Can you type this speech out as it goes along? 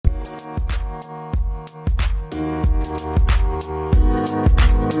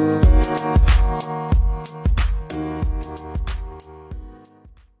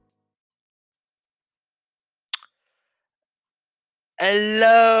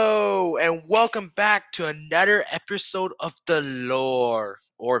Hello, and welcome back to another episode of The Lore,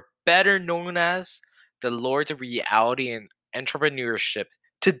 or better known as The Lords of Reality and Entrepreneurship.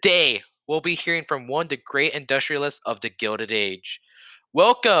 Today, we'll be hearing from one of the great industrialists of the Gilded Age.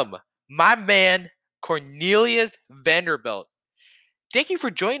 Welcome, my man, Cornelius Vanderbilt. Thank you for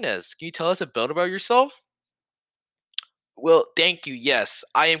joining us. Can you tell us a bit about yourself? Well, thank you. Yes,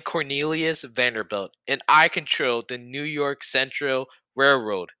 I am Cornelius Vanderbilt, and I control the New York Central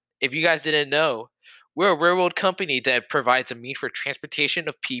Railroad. If you guys didn't know, we're a railroad company that provides a means for transportation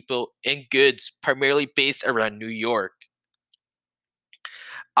of people and goods, primarily based around New York.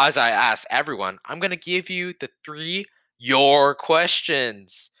 As I ask everyone, I'm going to give you the three your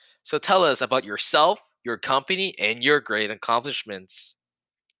questions. So tell us about yourself, your company, and your great accomplishments.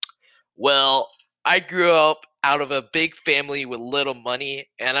 Well, I grew up out of a big family with little money,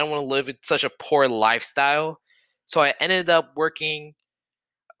 and I don't want to live in such a poor lifestyle. So I ended up working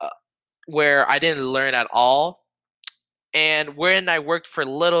uh, where I didn't learn at all. And when I worked for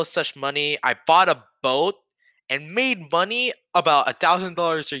little such money, I bought a boat and made money about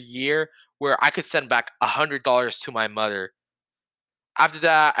 $1,000 a year, where I could send back $100 to my mother. After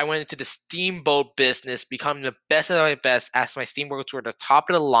that, I went into the steamboat business, becoming the best of my best as my steamboats were the top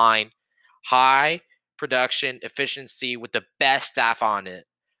of the line, high production efficiency with the best staff on it.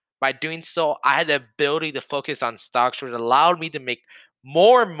 By doing so, I had the ability to focus on stocks, which allowed me to make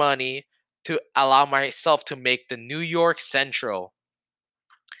more money to allow myself to make the New York Central.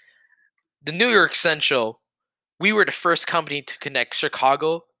 The New York Central, we were the first company to connect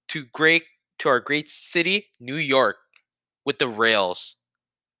Chicago to our great city, New York, with the rails.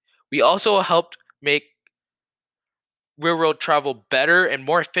 We also helped make railroad travel better and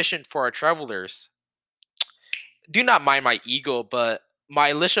more efficient for our travelers. Do not mind my ego, but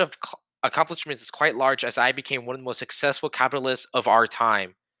my list of accomplishments is quite large as I became one of the most successful capitalists of our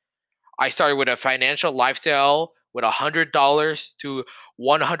time. I started with a financial lifestyle with $100 to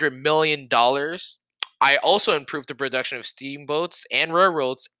 $100 million. I also improved the production of steamboats and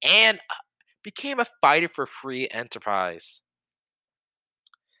railroads and became a fighter for free enterprise.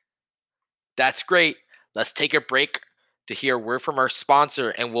 That's great. Let's take a break to hear a word from our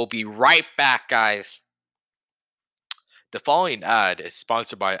sponsor, and we'll be right back, guys. The following ad is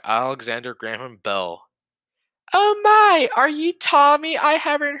sponsored by Alexander Graham Bell. Oh my, are you Tommy? I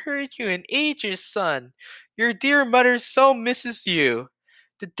haven't heard you in ages, son. Your dear mother so misses you.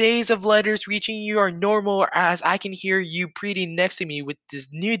 The days of letters reaching you are normal as I can hear you breathing next to me with this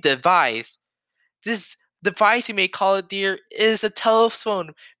new device. This device, you may call it, dear, is a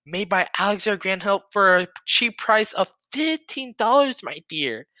telephone made by Alexander Graham Bell for a cheap price of $15, my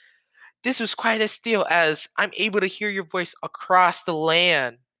dear. This was quite a steal as I'm able to hear your voice across the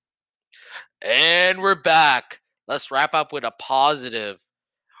land. And we're back. Let's wrap up with a positive.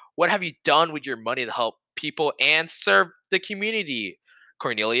 What have you done with your money to help people and serve the community,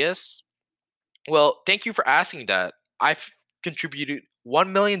 Cornelius? Well, thank you for asking that. I've contributed $1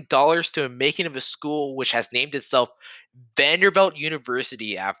 million to the making of a school which has named itself Vanderbilt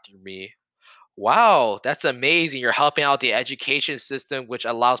University after me. Wow, that's amazing. You're helping out the education system, which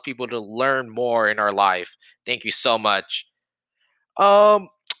allows people to learn more in our life. Thank you so much. Um,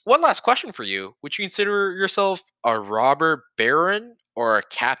 One last question for you. Would you consider yourself a robber baron or a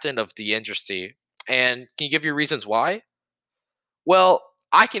captain of the industry? And can you give your reasons why? Well,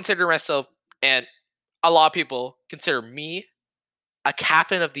 I consider myself, and a lot of people consider me, a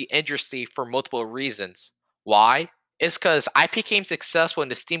captain of the industry for multiple reasons. Why? It's because I became successful in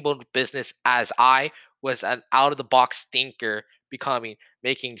the steamboat business as I was an out of the box thinker, becoming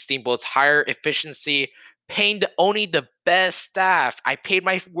making steamboats higher efficiency, paying only the best staff. I paid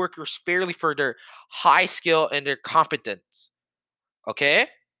my workers fairly for their high skill and their competence. Okay?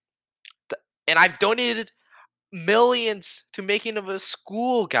 And I've donated millions to making of a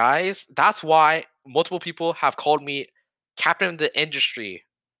school, guys. That's why multiple people have called me captain of the industry.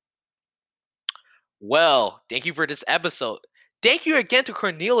 Well, thank you for this episode. Thank you again to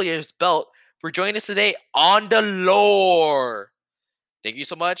Cornelius Belt for joining us today on the lore. Thank you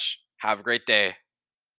so much. Have a great day.